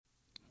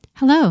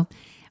Hello.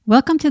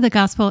 Welcome to the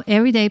Gospel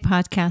Everyday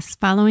Podcast,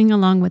 following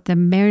along with the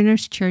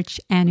Mariners Church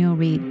annual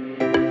read.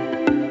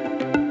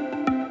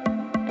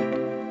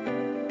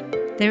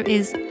 There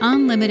is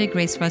unlimited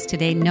grace for us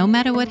today, no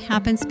matter what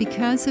happens,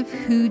 because of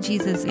who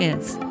Jesus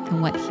is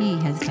and what he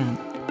has done.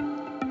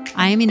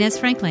 I am Inez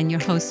Franklin,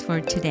 your host for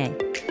today.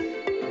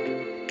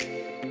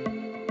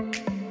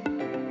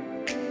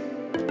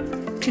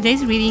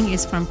 Today's reading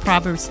is from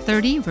Proverbs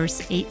 30,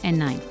 verse 8 and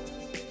 9.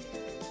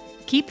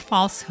 Keep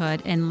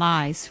falsehood and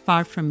lies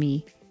far from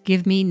me.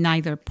 Give me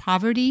neither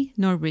poverty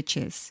nor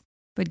riches,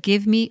 but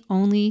give me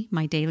only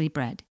my daily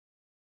bread.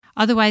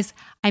 Otherwise,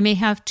 I may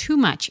have too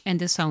much and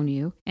disown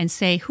you and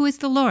say, "Who is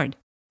the Lord?"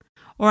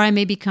 Or I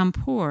may become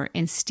poor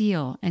and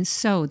steal and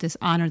so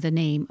dishonor the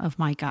name of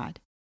my God.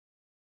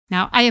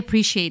 Now, I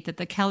appreciate that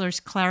the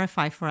Kellers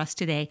clarify for us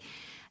today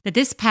that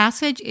this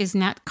passage is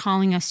not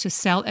calling us to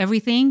sell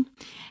everything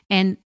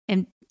and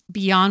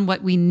beyond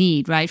what we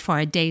need, right, for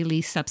our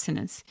daily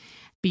subsistence,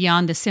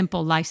 beyond the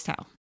simple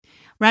lifestyle.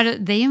 Rather,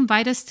 they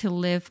invite us to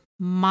live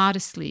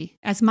modestly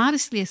as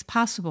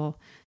possible,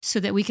 so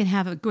that we can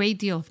have a great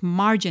deal of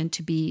margin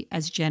to be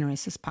as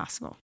generous as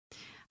possible.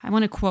 I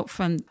want to quote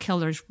from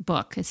Keller's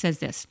book. It says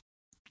this: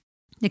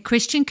 "The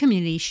Christian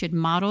community should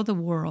model the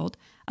world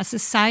a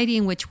society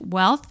in which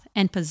wealth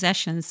and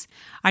possessions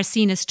are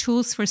seen as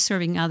tools for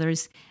serving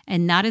others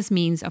and not as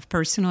means of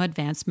personal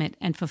advancement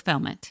and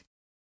fulfillment."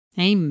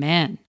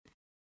 Amen.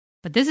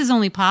 But this is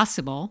only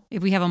possible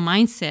if we have a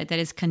mindset that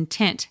is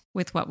content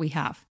with what we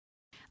have.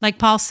 Like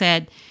Paul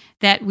said,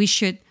 that we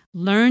should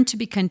learn to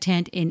be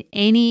content in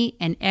any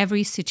and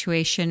every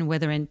situation,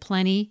 whether in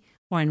plenty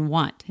or in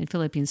want, in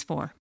Philippians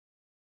 4.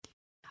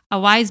 A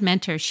wise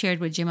mentor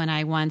shared with Jim and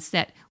I once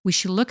that we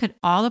should look at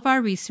all of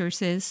our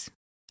resources,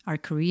 our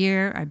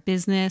career, our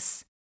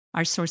business,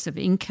 our source of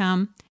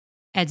income,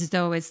 as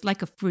though it's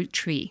like a fruit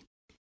tree.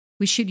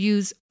 We should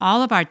use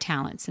all of our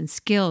talents and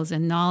skills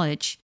and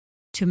knowledge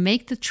to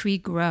make the tree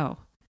grow.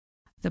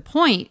 The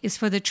point is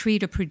for the tree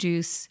to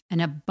produce an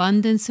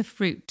abundance of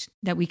fruit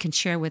that we can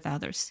share with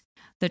others.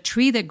 The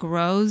tree that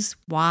grows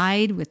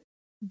wide with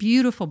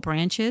beautiful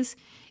branches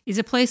is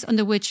a place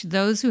under which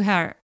those who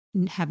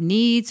have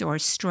needs or are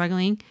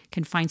struggling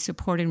can find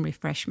support and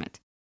refreshment.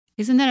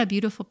 Isn't that a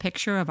beautiful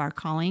picture of our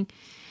calling?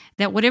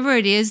 That whatever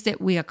it is that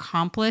we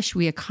accomplish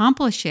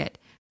it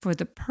for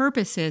the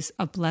purposes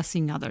of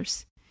blessing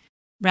others,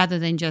 rather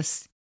than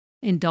just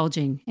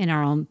indulging in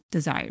our own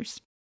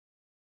desires.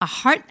 A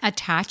heart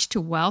attached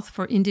to wealth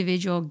for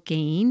individual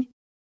gain,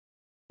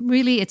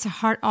 really, it's a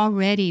heart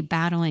already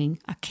battling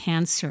a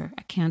cancer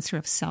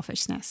of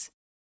selfishness.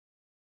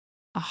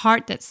 A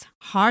heart that's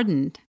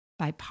hardened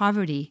by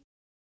poverty,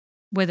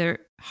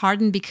 whether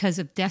hardened because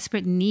of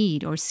desperate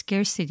need or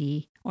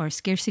scarcity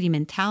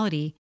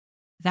mentality,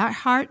 that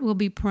heart will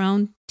be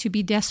prone to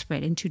be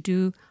desperate and to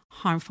do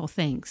harmful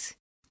things.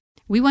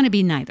 We want to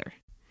be neither.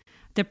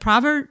 The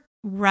proverb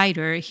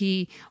writer,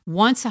 he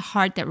wants a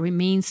heart that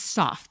remains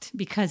soft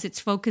because it's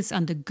focused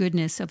on the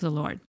goodness of the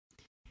Lord.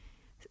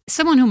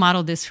 Someone who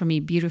modeled this for me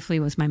beautifully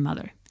was my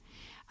mother.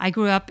 I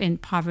grew up in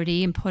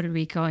poverty in Puerto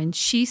Rico, and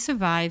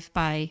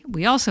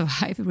we all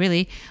survived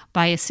really,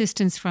 by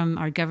assistance from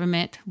our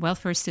government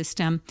welfare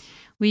system.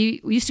 We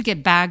used to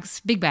get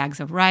big bags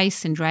of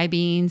rice and dry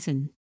beans,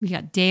 and we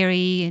got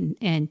dairy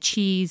and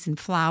cheese and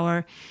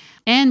flour.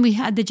 And we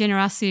had the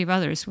generosity of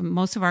others.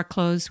 Most of our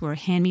clothes were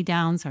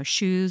hand-me-downs. Our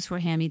shoes were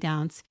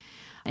hand-me-downs.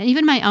 And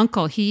even my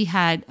uncle, he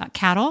had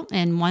cattle.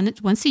 And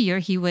once a year,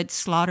 he would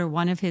slaughter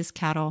one of his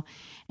cattle.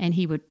 And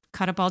he would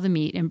cut up all the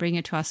meat and bring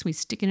it to us. We'd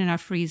stick it in our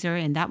freezer.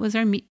 And that was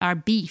our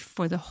beef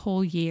for the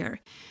whole year.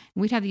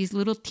 And we'd have these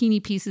little teeny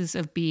pieces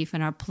of beef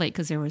in our plate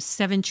because there were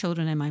 7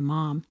 children and my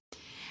mom.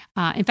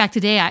 In fact,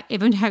 today,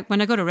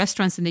 when I go to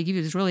restaurants and they give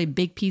you this really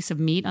big piece of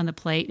meat on the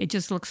plate, it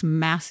just looks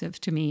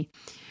massive to me.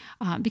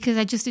 Because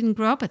I just didn't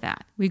grow up with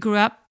that. We grew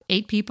up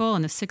 8 people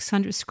in a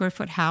 600 square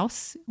foot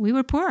house. We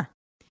were poor.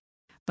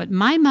 But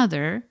my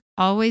mother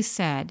always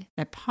said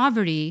that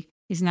poverty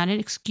is not an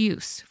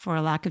excuse for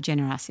a lack of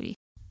generosity.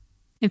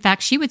 In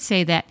fact, she would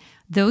say that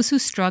those who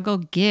struggle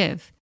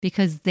give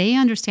because they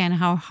understand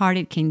how hard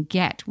it can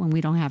get when we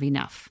don't have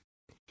enough.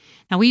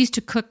 Now, we used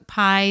to cook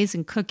pies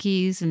and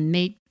cookies and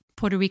make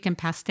Puerto Rican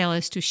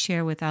pasteles to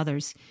share with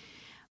others.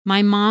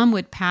 My mom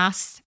would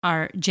pass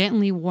our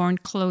gently worn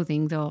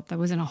clothing, though there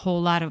wasn't a whole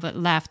lot of it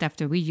left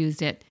after we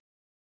used it,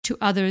 to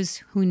others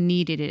who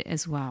needed it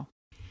as well.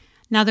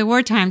 Now, there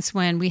were times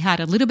when we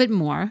had a little bit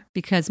more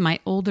because my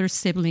older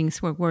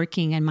siblings were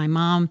working and my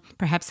mom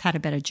perhaps had a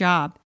better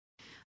job.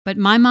 But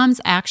my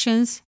mom's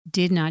actions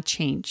did not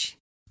change.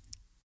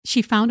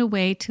 She found a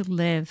way to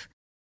live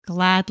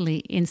gladly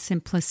in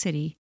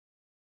simplicity,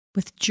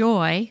 with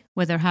joy,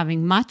 whether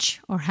having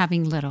much or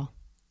having little.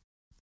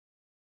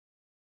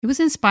 It was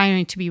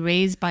inspiring to be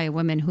raised by a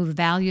woman who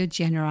valued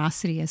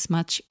generosity as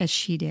much as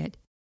she did.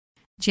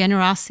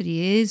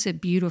 Generosity is a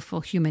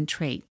beautiful human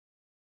trait.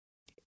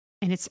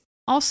 And it's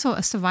also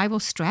a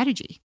survival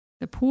strategy.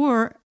 The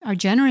poor are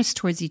generous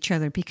towards each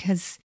other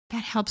because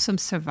that helps them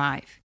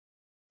survive.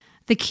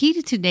 The key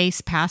to today's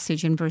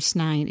passage in verse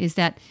 9 is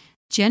that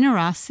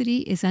Generosity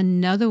is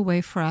another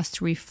way for us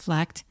to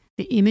reflect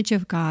the image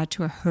of God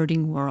to a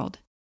hurting world.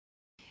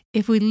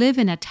 If we live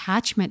in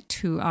attachment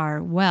to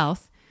our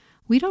wealth,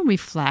 we don't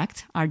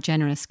reflect our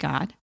generous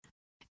God.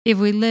 If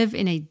we live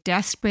in a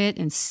desperate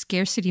and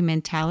scarcity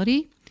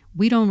mentality,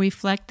 we don't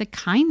reflect the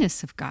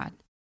kindness of God.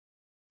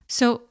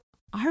 So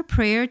our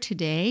prayer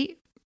today,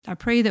 our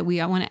prayer that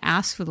I want to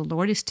ask for the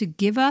Lord is to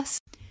give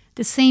us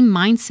the same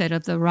mindset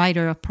of the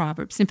writer of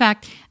Proverbs. In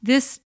fact,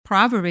 this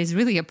proverb is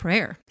really a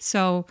prayer.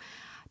 So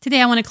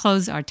today I want to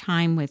close our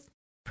time with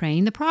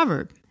praying the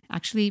proverb,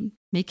 actually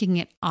making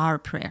it our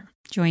prayer.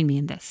 Join me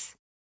in this.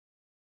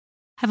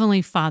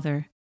 Heavenly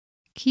Father,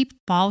 keep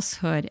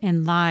falsehood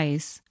and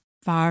lies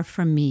far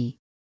from me.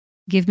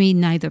 Give me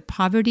neither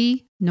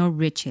poverty nor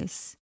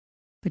riches,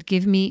 but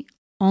give me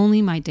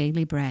only my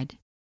daily bread.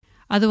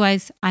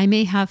 Otherwise, I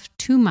may have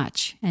too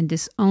much and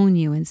disown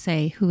you and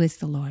say, "Who is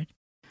the Lord?"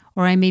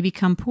 Or I may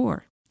become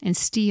poor and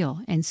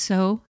steal and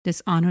so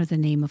dishonor the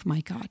name of my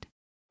God.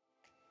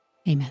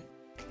 Amen.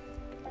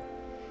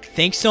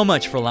 Thanks so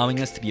much for allowing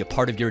us to be a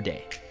part of your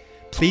day.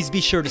 Please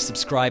be sure to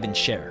subscribe and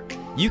share.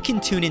 You can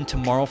tune in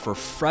tomorrow for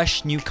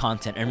fresh new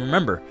content. And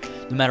remember,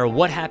 no matter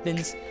what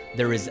happens,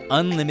 there is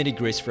unlimited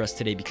grace for us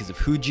today because of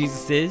who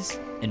Jesus is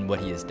and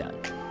what he has done.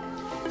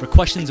 For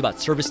questions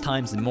about service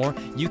times and more,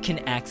 you can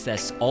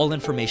access all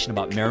information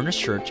about Mariners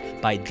Church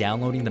by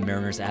downloading the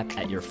Mariners app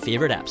at your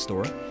favorite app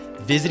store,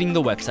 visiting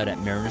the website at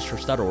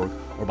marinerschurch.org,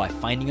 or by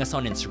finding us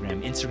on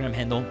Instagram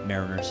handle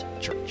Mariners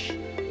Church.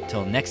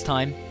 Till next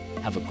time,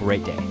 have a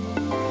great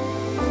day.